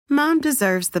Mom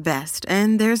deserves the best,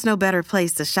 and there's no better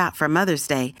place to shop for Mother's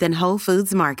Day than Whole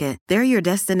Foods Market. They're your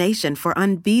destination for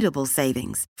unbeatable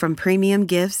savings, from premium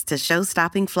gifts to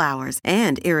show-stopping flowers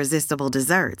and irresistible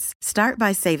desserts. Start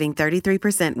by saving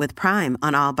 33% with Prime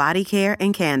on all body care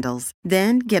and candles.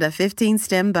 Then get a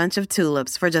 15-stem bunch of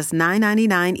tulips for just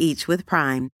 $9.99 each with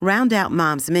Prime. Round out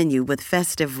Mom's menu with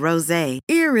festive rosé,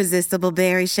 irresistible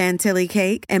berry chantilly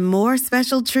cake, and more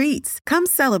special treats. Come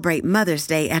celebrate Mother's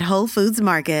Day at Whole Foods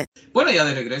Market. Bueno, ya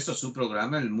de regreso a su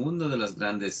programa El Mundo de las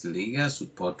Grandes Ligas,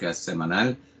 su podcast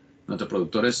semanal. Nuestros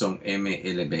productores son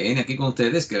MLBN. Aquí con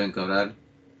ustedes, Kevin Cabral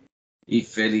y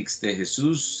Félix de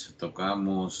Jesús.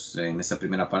 Tocamos en esa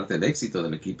primera parte el éxito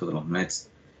del equipo de los Mets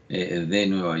de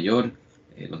Nueva York,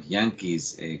 los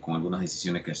Yankees con algunas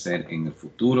decisiones que hacer en el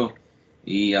futuro.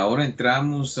 Y ahora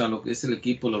entramos a lo que es el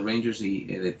equipo de los Rangers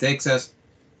de Texas.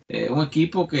 Un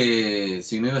equipo que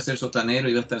si no iba a ser sotanero,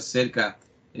 iba a estar cerca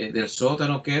del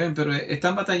sótano, Kevin, pero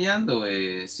están batallando.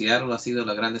 Seattle ha sido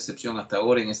la gran decepción hasta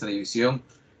ahora en esa división.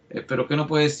 Pero ¿qué nos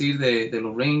puede decir de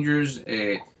los Rangers?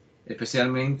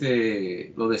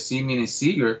 Especialmente lo de Semien y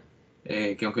Seager,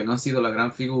 que aunque no han sido la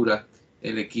gran figura,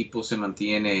 el equipo se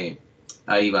mantiene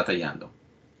ahí batallando.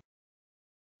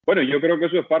 Bueno, yo creo que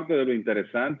eso es parte de lo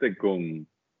interesante con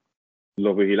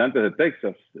los Vigilantes de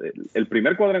Texas. El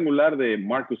primer cuadrangular de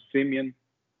Marcus Semien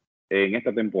en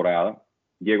esta temporada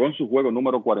llegó en su juego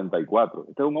número 44.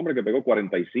 Este es un hombre que pegó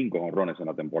 45 jonrones en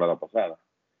la temporada pasada.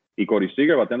 Y Corey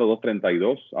Seager bateando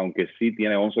 2.32, aunque sí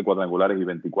tiene 11 cuadrangulares y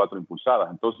 24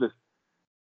 impulsadas. Entonces,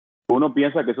 uno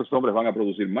piensa que esos hombres van a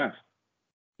producir más.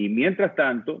 Y mientras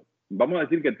tanto, vamos a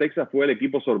decir que Texas fue el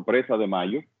equipo sorpresa de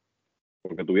mayo,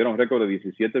 porque tuvieron récord de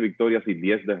 17 victorias y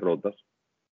 10 derrotas.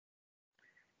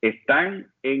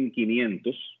 Están en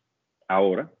 500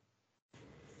 ahora,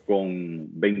 con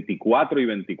 24 y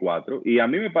 24. Y a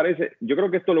mí me parece, yo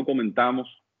creo que esto lo comentamos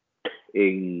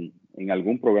en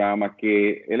algún programa,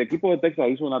 que el equipo de Texas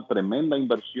hizo una tremenda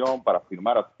inversión para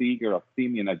firmar a Seager, a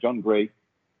Semien, a John Gray,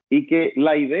 y que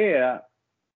la idea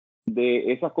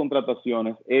de esas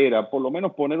contrataciones era por lo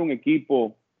menos poner un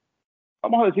equipo,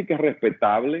 vamos a decir que es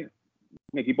respetable,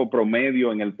 un equipo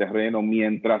promedio en el terreno,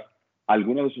 mientras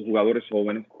algunos de sus jugadores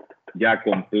jóvenes ya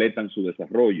completan su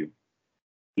desarrollo.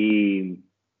 Y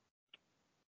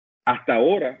hasta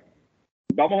ahora,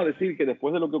 vamos a decir que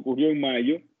después de lo que ocurrió en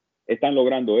mayo, están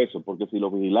logrando eso, porque si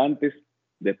los Vigilantes,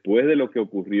 después de lo que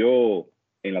ocurrió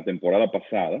en la temporada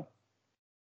pasada,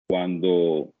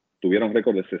 cuando tuvieron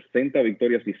récord de 60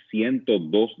 victorias y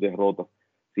 102 derrotas,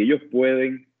 si ellos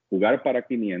pueden jugar para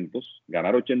 500,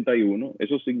 ganar 81,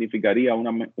 eso significaría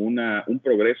un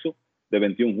progreso de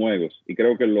 21 juegos, y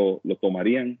creo que lo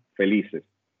tomarían felices,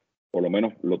 por lo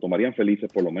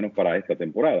menos para esta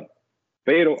temporada.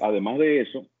 Pero además de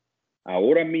eso,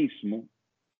 ahora mismo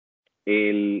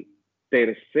el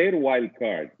tercer wild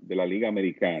card de la Liga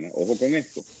Americana, ojo con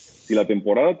esto, si la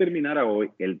temporada terminara hoy,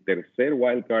 el tercer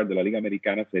wild card de la Liga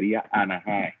Americana sería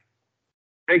Anaheim.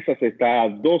 Texas está a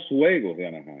 2 juegos de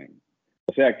Anaheim.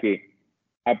 O sea que,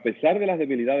 a pesar de las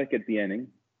debilidades que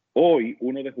tienen, hoy,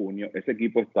 1 de junio, ese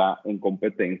equipo está en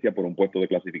competencia por un puesto de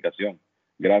clasificación,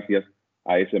 gracias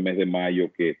a ese mes de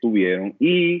mayo que tuvieron.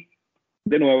 Y,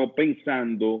 de nuevo,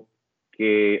 pensando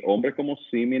que hombres como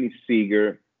Semien y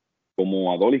Seager,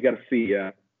 como Adolis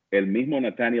García, el mismo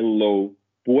Nathaniel Lowe,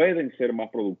 pueden ser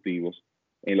más productivos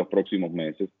en los próximos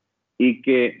meses y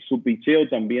que su picheo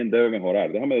también debe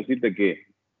mejorar. Déjame decirte que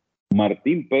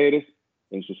Martín Pérez,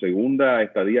 en su segunda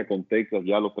estadía con Texas,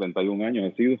 ya a los 31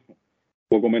 años, ha sido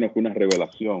poco menos que una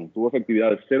revelación. Tuvo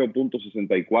efectividad de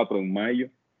 0.64 en mayo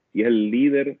y es el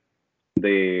líder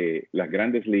de las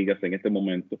Grandes Ligas en este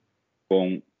momento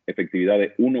con efectividad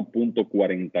de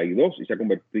 1.42 y se ha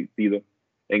convertido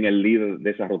en el líder de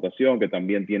esa rotación, que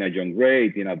también tiene a John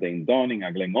Gray, tiene a Dane Dunning,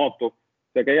 a Glenn Otto. O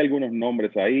sea que hay algunos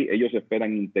nombres ahí. Ellos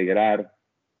esperan integrar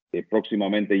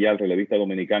próximamente ya al relevista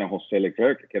dominicano José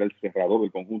Leclerc, que era el cerrador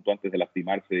del conjunto antes de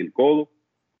lastimarse el codo.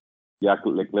 Ya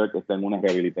Leclerc está en una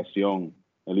rehabilitación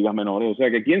en ligas menores. O sea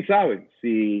que quién sabe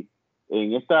si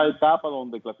en esta etapa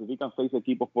donde clasifican 6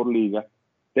 equipos por liga,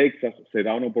 Texas se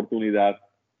da una oportunidad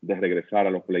de regresar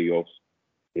a los playoffs.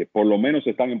 Por lo menos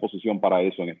están en posición para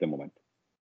eso en este momento.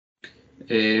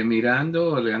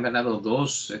 Mirando, le han ganado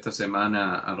 2 esta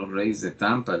semana a los Rays de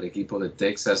Tampa, el equipo de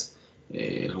Texas.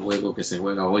 El juego que se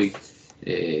juega hoy,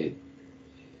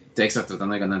 Texas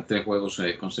tratando de ganar 3 juegos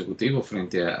consecutivos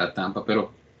frente a Tampa,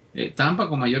 pero Tampa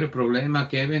con mayores problemas,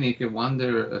 Kevin, y que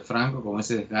Wander Franco con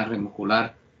ese desgarre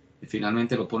muscular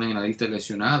finalmente lo ponen en la lista de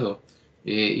lesionados,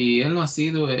 y él no ha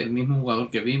sido el mismo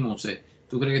jugador que vimos.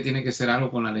 ¿Tú crees que tiene que ser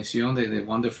algo con la lesión de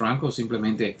Wander Franco o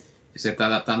simplemente se está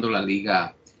adaptando la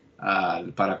liga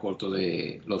al paracorto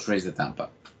de los Rays de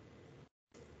Tampa?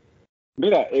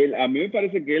 Mira, a mí me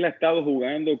parece que él ha estado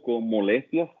jugando con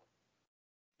molestias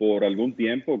por algún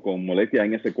tiempo, con molestias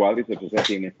en ese cuádriceps, o sea,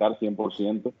 sin estar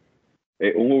 100%.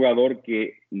 Un jugador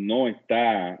que no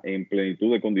está en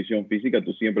plenitud de condición física,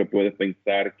 tú siempre puedes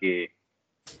pensar que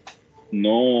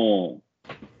no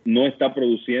está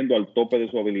produciendo al tope de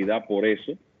su habilidad por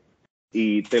eso.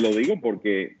 Y te lo digo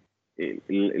porque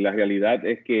la realidad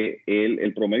es que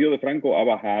el promedio de Franco ha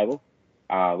bajado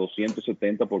a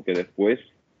 270 porque después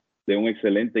de un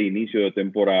excelente inicio de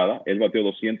temporada, él batió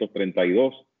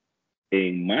 232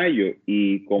 en mayo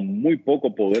y con muy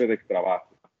poco poder de extra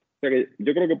base. O sea que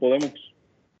yo creo que podemos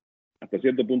hasta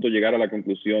cierto punto llegar a la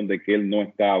conclusión de que él no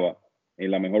estaba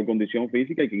en la mejor condición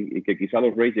física y que quizá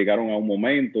los Rays llegaron a un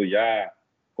momento ya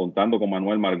contando con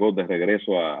Manuel Margot de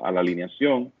regreso a la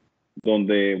alineación,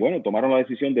 donde, bueno, tomaron la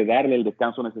decisión de darle el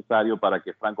descanso necesario para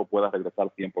que Franco pueda regresar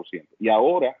 100%. Y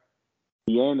ahora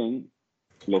tienen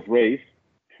los Rays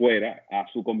fuera a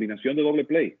su combinación de doble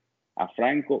play, a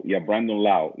Franco y a Brandon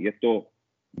Lau. Y esto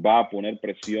va a poner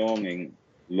presión en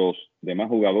los demás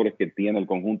jugadores que tiene el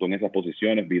conjunto en esas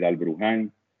posiciones, Vidal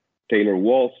Bruján, Taylor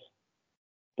Walsh,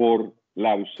 por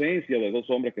la ausencia de dos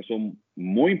hombres que son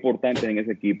muy importantes en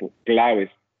ese equipo, claves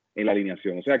en la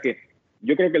alineación. O sea que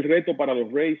yo creo que el reto para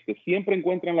los Rays, que siempre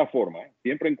encuentran la forma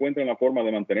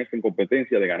de mantenerse en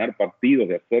competencia, de ganar partidos,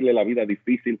 de hacerle la vida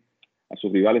difícil a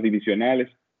sus rivales divisionales.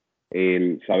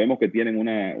 Sabemos que tienen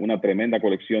una tremenda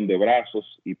colección de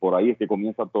brazos y por ahí es que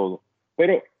comienza todo.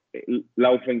 Pero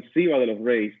la ofensiva de los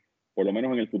Rays, por lo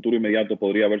menos en el futuro inmediato,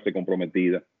 podría verse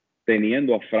comprometida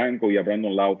teniendo a Franco y a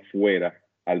Brandon Lau fuera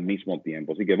al mismo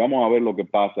tiempo. Así que vamos a ver lo que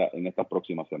pasa en estas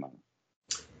próximas semanas.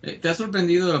 ¿Te ha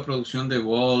sorprendido la producción de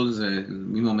Walls? El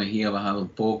mismo Mejía ha bajado un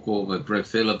poco, Brett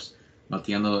Phillips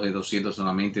bateando de 200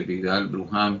 solamente, Vidal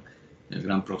Bruján, el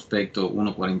gran prospecto,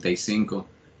 1.45.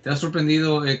 ¿Te ha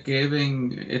sorprendido que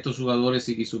ven estos jugadores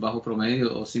y su bajo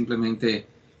promedio o simplemente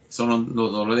son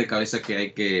los dolores de cabeza que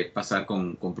hay que pasar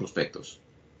con prospectos?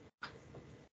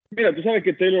 Mira, tú sabes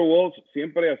que Taylor Walsh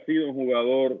siempre ha sido un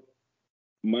jugador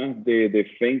más de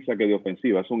defensa que de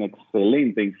ofensiva. Es un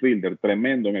excelente infielder,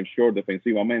 tremendo en el short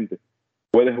defensivamente.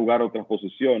 Puede jugar otras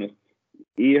posiciones.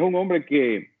 Y es un hombre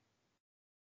que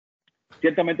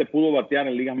ciertamente pudo batear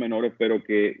en ligas menores, pero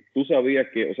que tú sabías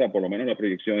que, o sea, por lo menos la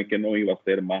proyección es que no iba a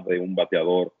ser más de un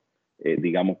bateador,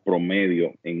 digamos,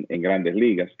 promedio en grandes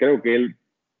ligas. Creo que él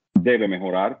debe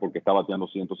mejorar porque está bateando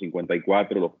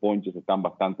 154, los ponches están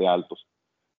bastante altos.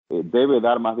 Debe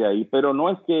dar más de ahí, pero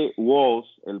no es que Walsh,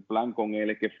 el plan con él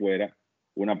es que fuera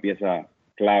una pieza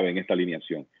clave en esta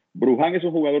alineación. Bruján es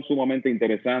un jugador sumamente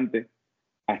interesante.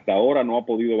 Hasta ahora no ha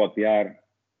podido batear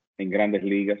en grandes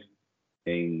ligas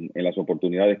en las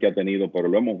oportunidades que ha tenido, pero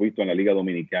lo hemos visto en la Liga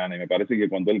Dominicana y me parece que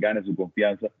cuando él gane su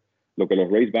confianza, lo que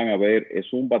los Rays van a ver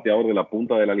es un bateador de la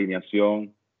punta de la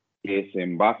alineación que se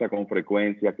envasa con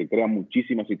frecuencia, que crea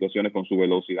muchísimas situaciones con su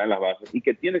velocidad en las bases y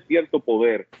que tiene cierto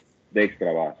poder de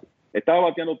extra base. Estaba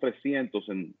bateando 300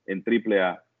 en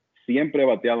AAA, siempre ha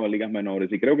bateado en ligas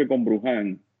menores y creo que con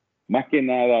Bruján, más que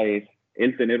nada es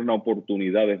él tener una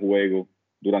oportunidad de juego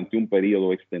durante un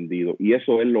periodo extendido y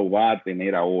eso él lo va a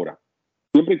tener ahora.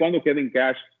 Siempre y cuando Kevin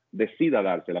Cash decida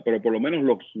dársela, pero por lo menos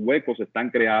los huecos están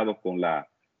creados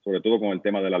sobre todo con el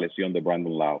tema de la lesión de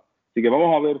Brandon Lau. Así que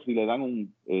vamos a ver si le dan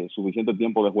un suficiente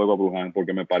tiempo de juego a Bruján,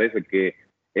 porque me parece que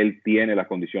él tiene las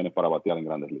condiciones para batear en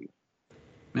grandes ligas.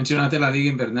 Mencionaste la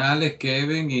Liga Invernales,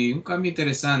 Kevin, y un cambio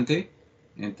interesante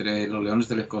entre los Leones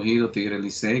del Escogido, Tigre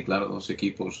Licey, claro, dos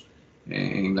equipos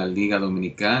en la Liga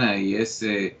Dominicana, y es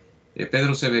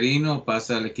Pedro Severino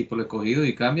pasa al equipo del Escogido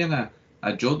y cambian a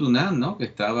Joe Dunant, ¿no? Que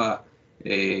estaba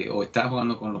o está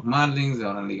jugando con los Marlins,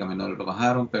 ahora en Liga Menor lo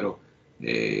bajaron, pero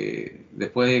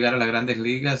después de llegar a las grandes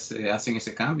ligas hacen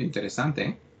ese cambio interesante,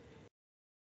 ¿eh?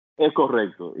 Es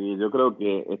correcto, y yo creo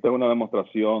que esta es una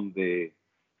demostración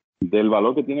del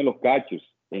valor que tienen los catchers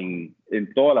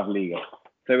en todas las ligas.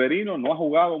 Severino no ha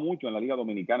jugado mucho en la Liga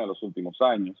Dominicana en los últimos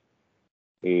años.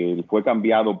 Fue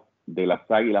cambiado de las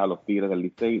Águilas a los Tigres del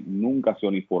Licey, nunca se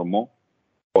uniformó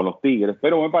con los Tigres,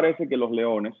 pero me parece que los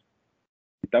Leones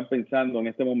están pensando en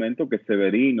este momento que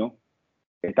Severino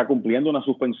está cumpliendo una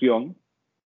suspensión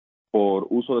por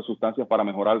uso de sustancias para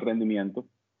mejorar el rendimiento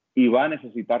y va a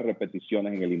necesitar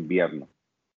repeticiones en el invierno.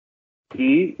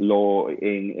 Y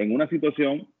en una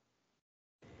situación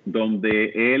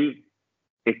donde él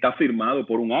está firmado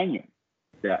por un año.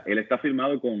 O sea, él está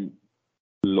firmado con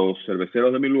los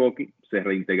Cerveceros de Milwaukee, se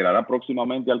reintegrará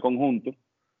próximamente al conjunto,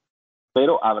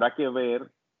 pero habrá que ver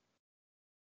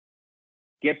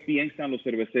qué piensan los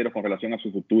Cerveceros con relación a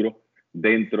su futuro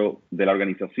dentro de la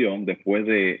organización después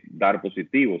de dar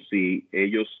positivo, si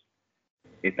ellos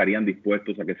estarían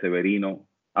dispuestos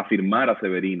a firmar a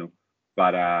Severino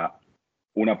para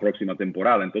una próxima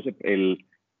temporada. Entonces,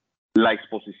 la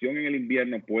exposición en el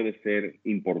invierno puede ser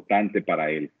importante para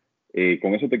él.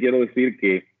 Con eso te quiero decir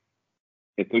que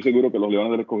estoy seguro que los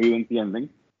Leones del Escogido entienden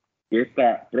que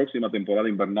esta próxima temporada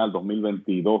invernal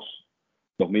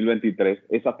 2022-2023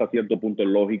 es hasta cierto punto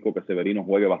lógico que Severino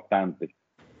juegue bastante,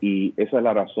 y esa es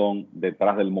la razón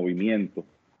detrás del movimiento.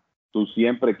 Tú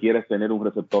siempre quieres tener un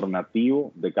receptor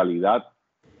nativo de calidad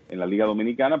en la Liga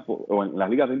Dominicana o en las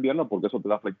ligas de invierno, porque eso te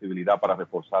da flexibilidad para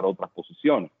reforzar otras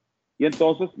posiciones. Y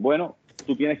entonces, bueno,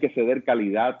 tú tienes que ceder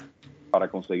calidad para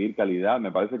conseguir calidad.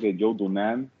 Me parece que Joe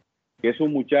Dunant, que es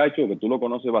un muchacho que tú lo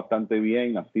conoces bastante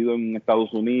bien, nacido en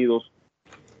Estados Unidos,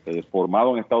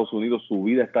 formado en Estados Unidos, su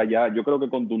vida está allá. Yo creo que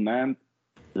con Dunant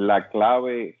la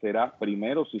clave será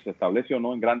primero si se establece o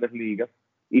no en grandes ligas,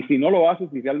 y si no lo hace,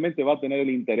 si realmente va a tener el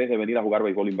interés de venir a jugar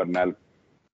béisbol invernal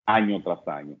año tras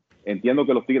año. Entiendo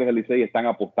que los Tigres del Licey están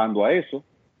apostando a eso,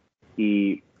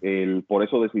 y por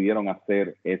eso decidieron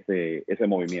hacer ese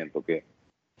movimiento.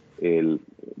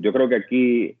 Yo creo que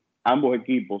aquí ambos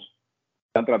equipos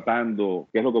están tratando,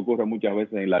 que es lo que ocurre muchas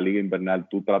veces en la liga invernal,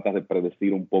 tú tratas de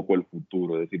predecir un poco el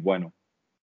futuro, es decir, bueno,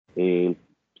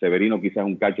 Severino quizás es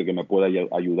un catcher que me pueda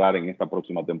ayudar en esta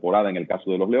próxima temporada, en el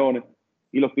caso de los Leones,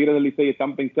 y los Tigres del Licey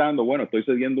están pensando, bueno, estoy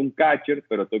cediendo un catcher,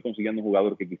 pero estoy consiguiendo un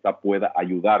jugador que quizás pueda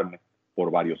ayudarme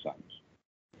por varios años.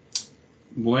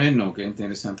 Bueno, qué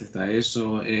interesante está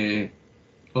eso.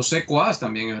 José Cuas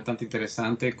también es bastante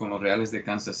interesante con los Reales de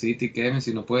Kansas City. Kevin,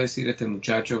 si nos puede decir este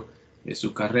muchacho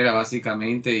su carrera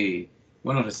básicamente, y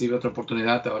bueno, recibe otra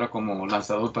oportunidad ahora como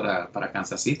lanzador para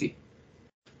Kansas City.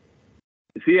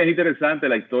 Sí, es interesante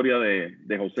la historia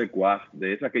de José Cuas,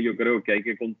 de esa que yo creo que hay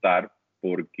que contar,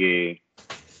 porque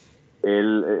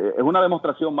es una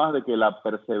demostración más de que la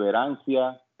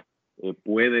perseverancia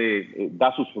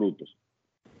da sus frutos.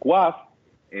 Cuas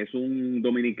es un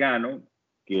dominicano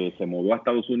que se mudó a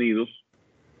Estados Unidos,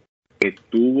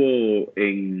 estuvo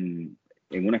en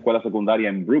una escuela secundaria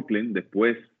en Brooklyn,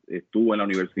 después estuvo en la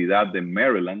Universidad de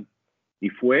Maryland y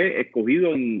fue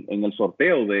escogido en el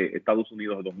sorteo de Estados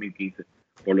Unidos de 2015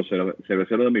 por los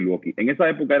Cerveceros de Milwaukee. En esa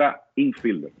época era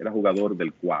infielder, era jugador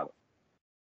del cuadro.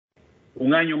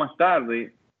 Un año más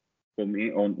tarde,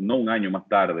 no un año más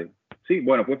tarde, sí,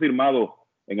 bueno, fue firmado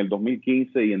en el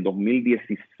 2015 y en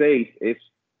 2016 es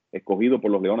escogido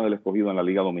por los Leones del Escogido en la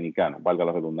Liga Dominicana, valga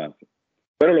la redundancia.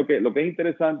 Pero lo que es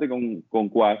interesante con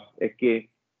Cuas es que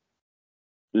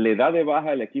le da de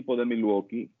baja el equipo de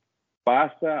Milwaukee,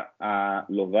 pasa a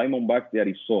los Diamondbacks de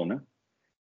Arizona,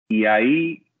 y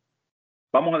ahí,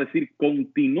 vamos a decir,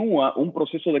 continúa un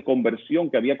proceso de conversión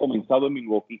que había comenzado en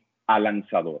Milwaukee a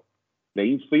lanzador. De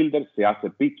infielder se hace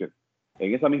pitcher.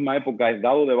 En esa misma época es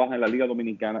dado de baja en la Liga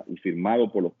Dominicana y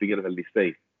firmado por los Tigres del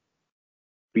Licey.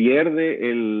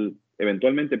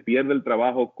 Eventualmente pierde el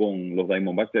trabajo con los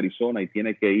Diamondbacks de Arizona y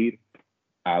tiene que ir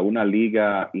a una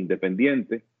liga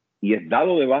independiente, y es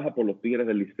dado de baja por los Tigres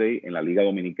del Licey en la Liga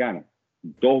Dominicana.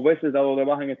 2 veces dado de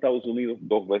baja en Estados Unidos,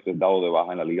 2 veces dado de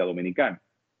baja en la Liga Dominicana.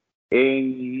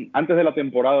 Antes de la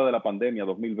temporada de la pandemia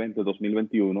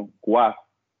 2020-2021, Cuas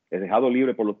es dejado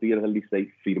libre por los Tigres del Licey,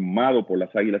 firmado por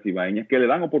las Águilas Ibaeñas, que le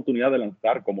dan oportunidad de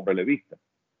lanzar como relevista.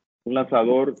 Un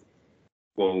lanzador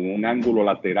con un ángulo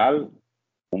lateral,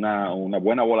 una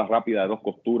buena bola rápida de 2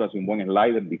 costuras y un buen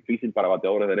slider, difícil para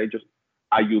bateadores derechos.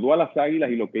 Ayudó a las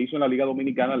Águilas, y lo que hizo en la Liga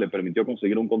Dominicana le permitió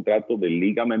conseguir un contrato de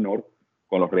liga menor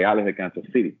con los Reales de Kansas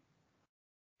City.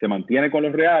 Se mantiene con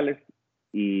los Reales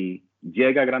y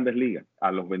llega a Grandes Ligas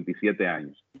a los 27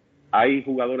 años. Hay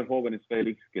jugadores jóvenes,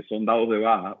 Félix, que son dados de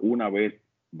baja, una vez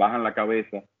bajan la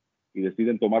cabeza y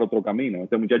deciden tomar otro camino.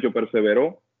 Este muchacho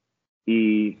perseveró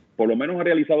y por lo menos ha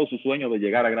realizado su sueño de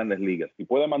llegar a Grandes Ligas. Si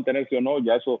puede mantenerse o no,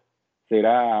 ya eso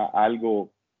será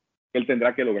algo que él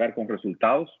tendrá que lograr con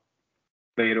resultados,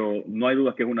 pero no hay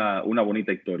duda que es una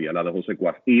bonita historia la de José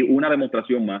Cuas, y una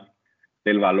demostración más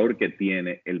del valor que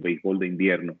tiene el béisbol de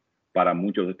invierno para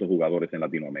muchos de estos jugadores en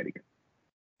Latinoamérica.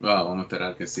 Wow, vamos a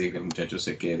esperar que sí, que el muchacho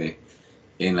se quede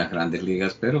en las Grandes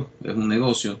Ligas, pero es un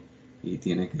negocio y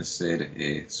tiene que hacer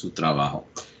su trabajo.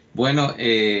 Bueno,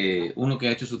 uno que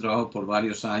ha hecho su trabajo por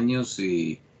varios años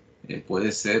y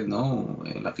puede ser, ¿no?,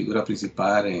 la figura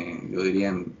principal, yo diría,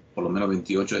 en por lo menos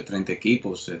 28 de 30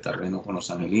 equipos, tal vez no con los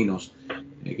angelinos,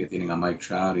 que tienen a Mike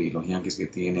Trout, y los Yankees que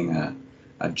tienen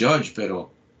a Judge,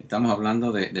 pero estamos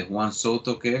hablando de Juan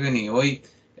Soto, Kevin, y hoy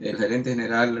el gerente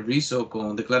general Rizzo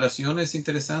con declaraciones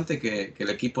interesantes que el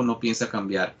equipo no piensa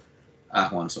cambiar a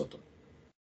Juan Soto.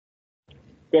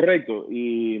 Correcto,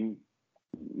 y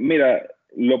Mira,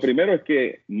 lo primero es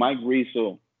que Mike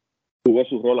Rizzo jugó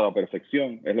su rol a la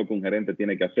perfección. Es lo que un gerente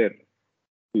tiene que hacer.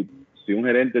 Si un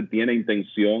gerente tiene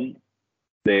intención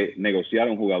de negociar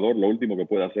a un jugador, lo último que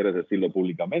puede hacer es decirlo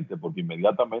públicamente, porque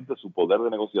inmediatamente su poder de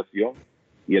negociación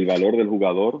y el valor del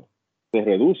jugador se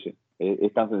reduce.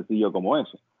 Es tan sencillo como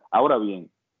eso. Ahora bien,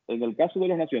 en el caso de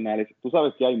los nacionales, tú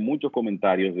sabes que hay muchos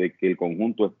comentarios de que el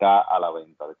conjunto está a la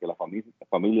venta, de que la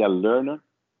familia Lerner,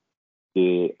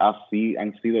 que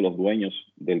han sido los dueños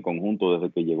del conjunto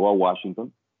desde que llegó a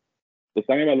Washington,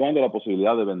 están evaluando la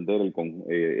posibilidad de vender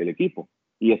el equipo.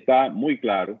 Y está muy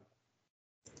claro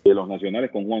que los nacionales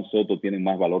con Juan Soto tienen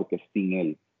más valor que sin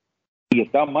él. Y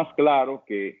está más claro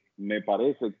que me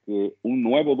parece que un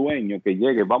nuevo dueño que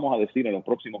llegue, vamos a decir, en los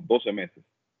próximos 12 meses,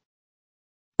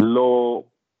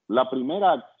 la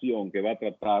primera acción que va a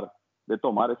tratar de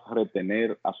tomar es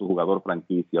retener a su jugador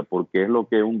franquicia, porque es lo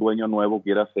que un dueño nuevo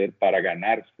quiere hacer para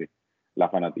ganarse la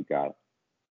fanaticada.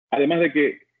 Además de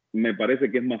que me parece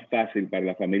que es más fácil para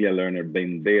la familia Lerner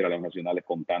vender a los nacionales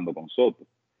contando con Soto.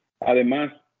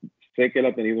 Además, sé que él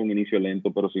ha tenido un inicio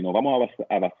lento, pero si nos vamos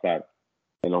a basar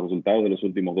en los resultados de los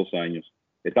últimos 2 años,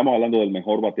 estamos hablando del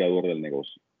mejor bateador del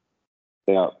negocio.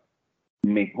 O sea,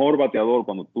 mejor bateador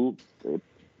cuando tú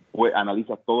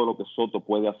analizas todo lo que Soto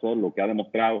puede hacer, lo que ha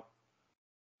demostrado.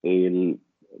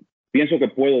 Pienso que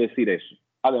puedo decir eso.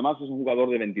 Además, es un jugador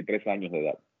de 23 años de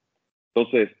edad.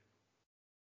 Entonces,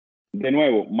 de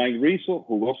nuevo, Mike Rizzo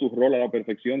jugó su rol a la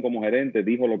perfección como gerente,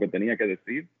 dijo lo que tenía que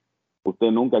decir.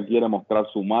 Usted nunca quiere mostrar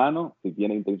su mano si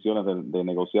tiene intenciones de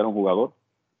negociar a un jugador,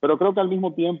 pero creo que al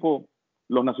mismo tiempo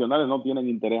los nacionales no tienen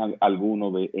interés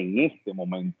alguno de, en este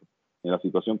momento, en la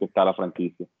situación que está la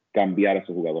franquicia, cambiar a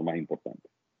su jugador más importante.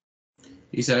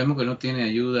 Y sabemos que no tiene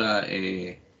ayuda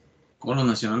con los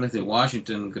nacionales de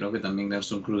Washington. Creo que también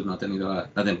Nelson Cruz no ha tenido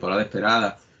la temporada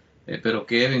esperada. Pero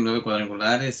Kevin, 9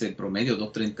 cuadrangulares, el promedio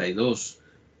 2.32.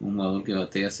 Un jugador que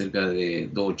batea cerca de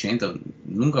 2.80.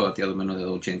 Nunca ha bateado menos de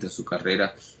 2.80 en su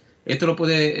carrera. Esto lo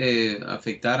puede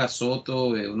afectar a Soto,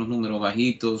 unos números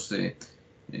bajitos.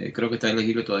 Creo que está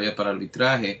elegible todavía para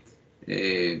arbitraje.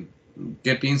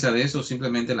 ¿Qué piensa de eso?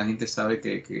 Simplemente la gente sabe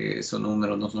que esos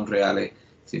números no son reales,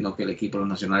 sino que el equipo de los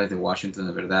nacionales de Washington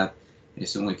de verdad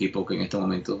es un equipo que en estos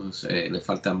momentos le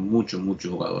faltan muchos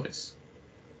jugadores.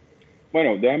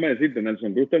 Bueno, déjame decirte,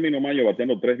 Nelson Cruz terminó mayo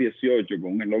bateando 3.18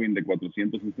 con un eslogan de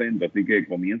 460, así que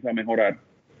comienza a mejorar.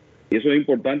 Y eso es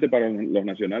importante para los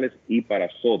nacionales y para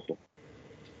Soto.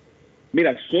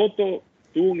 Mira, Soto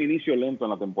tuvo un inicio lento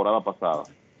en la temporada pasada.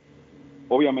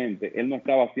 Obviamente, él no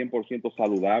estaba 100%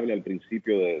 saludable al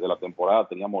principio de la temporada,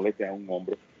 tenía molestias en un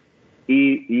hombro.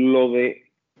 Y lo de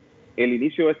el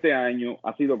inicio de este año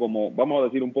ha sido como, vamos a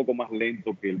decir, un poco más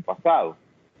lento que el pasado.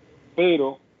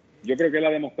 Pero yo creo que él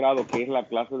ha demostrado que es la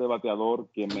clase de bateador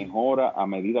que mejora a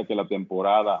medida que la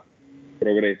temporada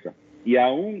progresa. Y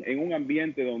aún en un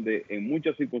ambiente donde en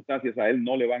muchas circunstancias a él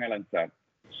no le van a lanzar,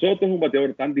 Soto es un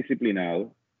bateador tan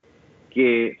disciplinado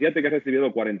que, fíjate que ha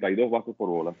recibido 42 bases por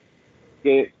bola,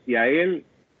 que si a él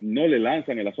no le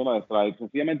lanzan en la zona de strike,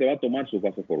 sencillamente va a tomar sus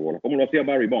bases por bola, como lo hacía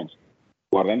Barry Bonds,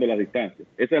 guardando las distancias.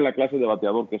 Esa es la clase de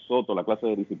bateador que es Soto, la clase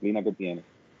de disciplina que tiene.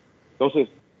 Entonces,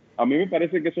 a mí me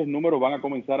parece que esos números van a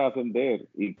comenzar a ascender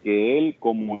y que él,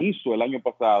 como hizo el año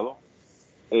pasado,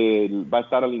 va a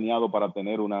estar alineado para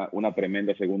tener una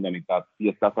tremenda segunda mitad si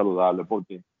está saludable,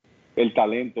 porque el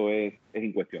talento es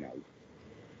incuestionable.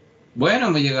 Bueno,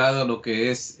 hemos llegado a lo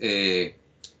que es,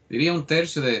 diría, un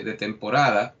tercio de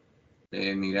temporada,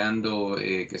 mirando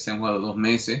que se han jugado 2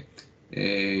 meses.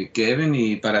 Kevin,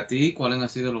 y para ti, ¿cuáles han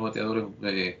sido los bateadores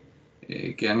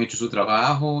que han hecho su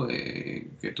trabajo,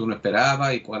 que tú no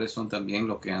esperabas, y cuáles son también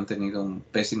los que han tenido un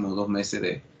pésimo 2 meses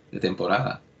de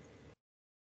temporada?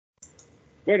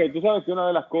 Bueno, tú sabes que una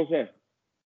de las cosas,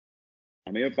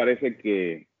 a mí me parece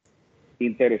que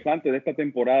interesante de esta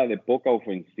temporada de poca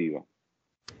ofensiva,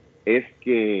 es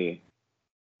que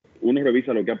uno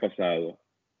revisa lo que ha pasado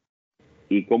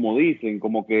y como dicen,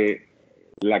 como que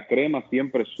la crema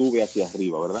siempre sube hacia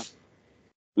arriba, ¿verdad?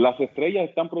 Las estrellas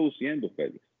están produciendo,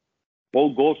 Félix.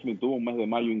 Paul Goldschmidt tuvo un mes de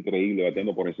mayo increíble,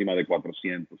 bateando por encima de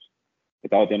 400.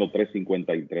 Está bateando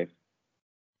 353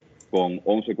 con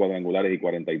 11 cuadrangulares y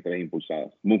 43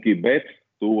 impulsadas. Mookie Betts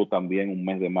tuvo también un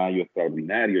mes de mayo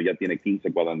extraordinario, ya tiene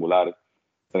 15 cuadrangulares,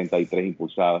 33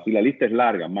 impulsadas. Y la lista es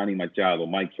larga: Manny Machado,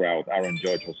 Mike Trout, Aaron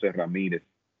Judge, José Ramírez,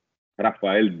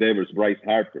 Rafael Devers, Bryce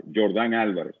Harper, Jordan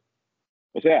Álvarez.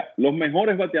 O sea, los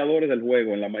mejores bateadores del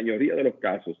juego, en la mayoría de los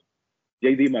casos,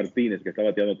 J.D. Martínez, que está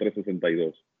bateando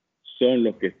 362, son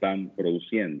los que están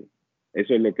produciendo.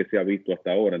 Eso es lo que se ha visto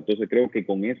hasta ahora. Entonces creo que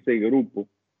con ese grupo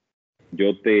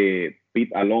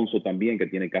Pete Alonso también, que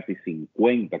tiene casi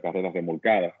 50 carreras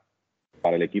remolcadas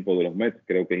para el equipo de los Mets.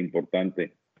 Creo que es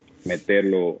importante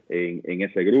meterlo en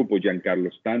ese grupo. Giancarlo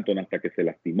Stanton hasta que se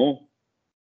lastimó.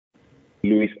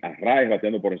 Luis Arraez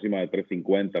bateando por encima de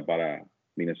 350 para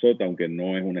Minnesota, aunque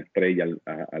no es una estrella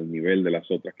al nivel de los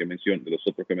otros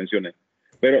que mencioné.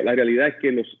 Pero la realidad es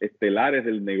que los estelares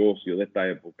del negocio de esta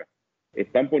época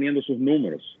están poniendo sus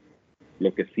números,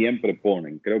 lo que siempre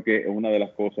ponen. Creo que es una de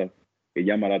las cosas que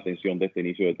llama la atención de este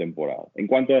inicio de temporada. En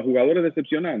cuanto a jugadores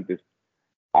decepcionantes,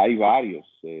 hay varios.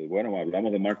 Bueno,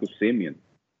 hablamos de Marcus Semien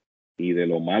y de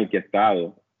lo mal que ha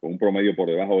estado, con un promedio por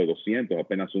debajo de 200,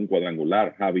 apenas un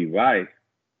cuadrangular. Javi Baez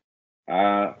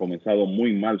ha comenzado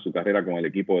muy mal su carrera con el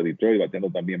equipo de Detroit, bateando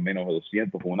también menos de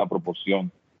 200, con una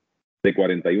proporción de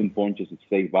 41 ponches y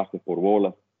 6 bases por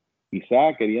bola.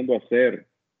 Quizá queriendo hacer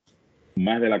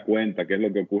más de la cuenta, que es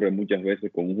lo que ocurre muchas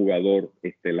veces con un jugador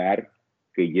estelar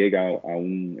que llega a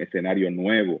un escenario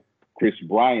nuevo. Chris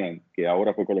Bryant, que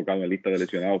ahora fue colocado en la lista de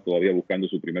lesionados, todavía buscando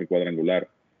su primer cuadrangular.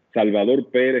 Salvador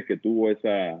Pérez, que tuvo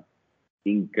esa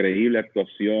increíble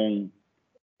actuación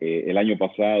el año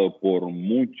pasado, por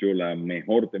mucho la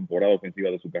mejor temporada ofensiva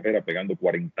de su carrera, pegando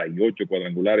 48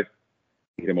 cuadrangulares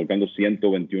y remolcando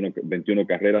 121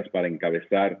 carreras para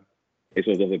encabezar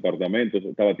esos dos departamentos.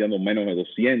 Está bateando menos de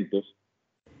 200.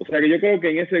 O sea que yo creo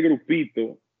que en ese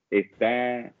grupito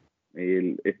están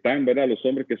en verdad los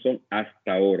hombres que son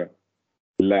hasta ahora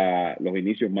los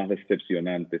inicios más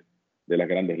decepcionantes de las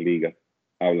grandes ligas,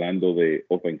 hablando de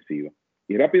ofensiva.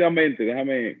 Y rápidamente,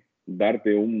 déjame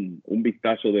darte un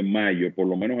vistazo de mayo, por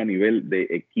lo menos a nivel de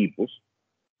equipos,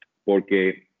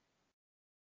 porque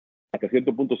hasta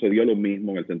cierto punto se dio lo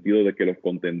mismo, en el sentido de que los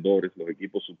contendores, los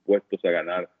equipos supuestos a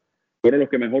ganar, fueron los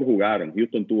que mejor jugaron.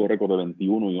 Houston tuvo récord de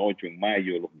 21-8 en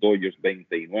mayo, los Dodgers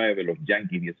 20-9, los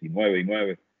Yankees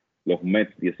 19-9, los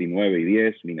Mets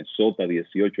 19-10, Minnesota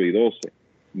 18-12,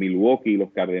 Milwaukee y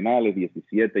los Cardenales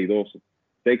 17-12,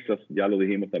 Texas, ya lo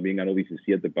dijimos, también ganó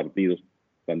 17 partidos,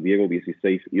 San Diego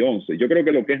 16-11. Yo creo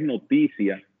que lo que es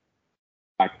noticia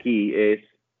aquí es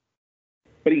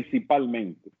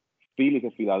principalmente Phillies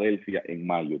de Filadelfia en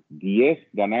mayo, 10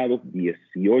 ganados,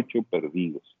 18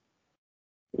 perdidos.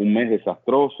 Un mes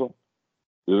desastroso.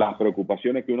 Las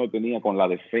preocupaciones que uno tenía con la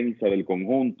defensa del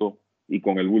conjunto y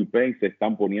con el bullpen se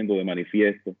están poniendo de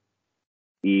manifiesto.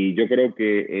 Y yo creo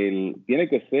que tiene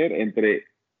que ser entre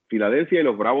Filadelfia y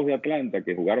los Bravos de Atlanta,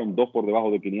 que jugaron 2 por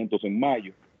debajo de 500 en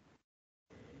mayo.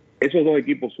 Esos dos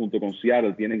equipos junto con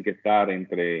Seattle tienen que estar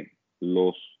entre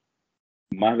los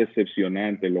más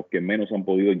decepcionantes, los que menos han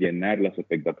podido llenar las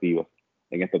expectativas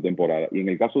en esta temporada. Y en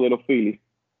el caso de los Phillies,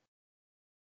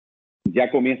 ya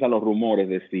comienzan los rumores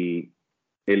de si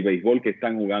el béisbol que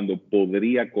están jugando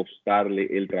podría costarle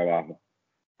el trabajo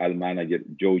al manager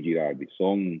Joe Girardi.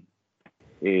 Son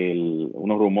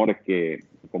unos rumores que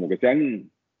como que se han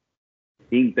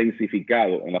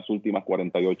intensificado en las últimas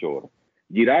 48 horas.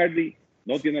 Girardi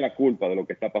no tiene la culpa de lo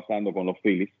que está pasando con los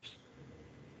Phillies.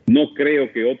 No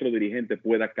creo que otro dirigente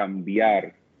pueda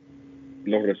cambiar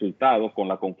los resultados con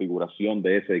la configuración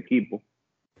de ese equipo,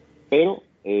 pero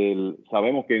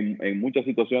sabemos que en muchas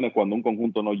situaciones, cuando un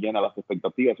conjunto no llena las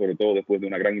expectativas, sobre todo después de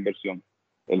una gran inversión,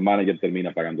 el manager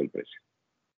termina pagando el precio.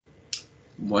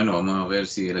 Bueno, vamos a ver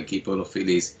si el equipo de los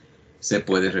Phillies se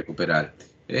puede recuperar.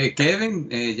 Kevin,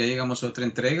 ya llegamos a otra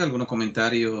entrega. ¿Algunos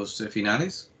comentarios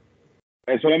finales?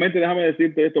 Solamente déjame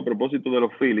decirte esto a propósito de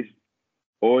los Phillies.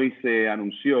 Hoy se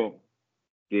anunció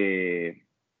que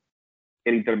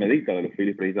el intermedista de los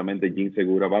Phillies, precisamente Jim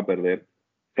Segura, va a perder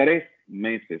 3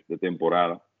 meses de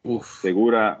temporada.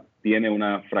 Segura tiene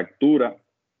una fractura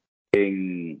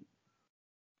en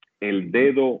el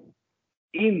dedo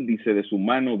índice de su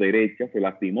mano derecha. Se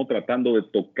lastimó tratando de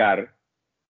tocar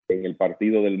en el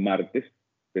partido del martes.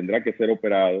 Tendrá que ser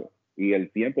operado y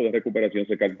el tiempo de recuperación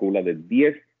se calcula de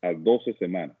 10 a 12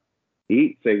 semanas.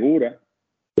 Y Segura,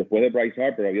 después de Bryce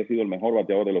Harper, había sido el mejor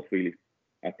bateador de los Phillies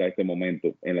hasta este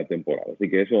momento en la temporada. Así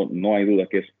que eso no hay duda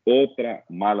que es otra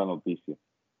mala noticia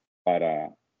para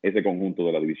ese conjunto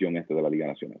de la división este de la Liga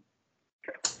Nacional.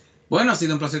 Bueno, ha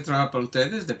sido un placer trabajar para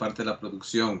ustedes de parte de la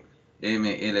producción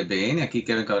MLBN. Aquí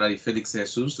Kevin Cabral y Félix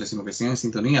Jesús. Les decimos que sigan en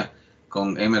sintonía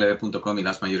con mlb.com y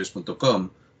lasmayores.com.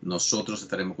 Nosotros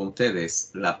estaremos con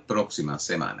ustedes la próxima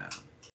semana.